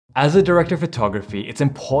As a director of photography, it's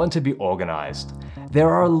important to be organized. There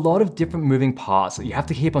are a lot of different moving parts that you have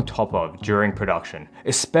to keep on top of during production,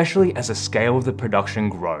 especially as the scale of the production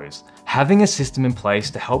grows. Having a system in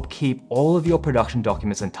place to help keep all of your production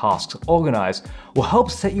documents and tasks organized will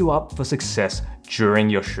help set you up for success during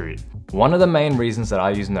your shoot. One of the main reasons that I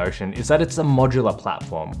use Notion is that it's a modular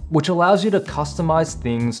platform, which allows you to customize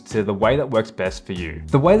things to the way that works best for you.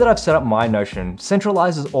 The way that I've set up my Notion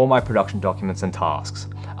centralizes all my production documents and tasks,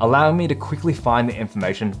 allowing me to quickly find the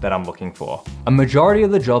information that I'm looking for. A majority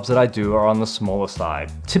of the jobs that I do are on the smaller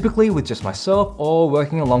side, typically with just myself or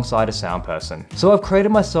working alongside a sound person. So I've created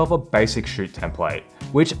myself a basic shoot template,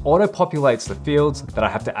 which auto-populates the fields that I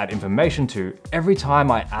have to add information to every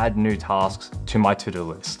time I add new tasks to my to-do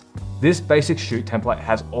list. This basic shoot template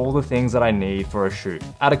has all the things that I need for a shoot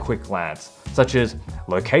at a quick glance, such as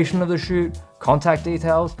location of the shoot, contact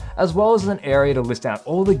details, as well as an area to list out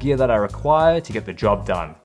all the gear that I require to get the job done.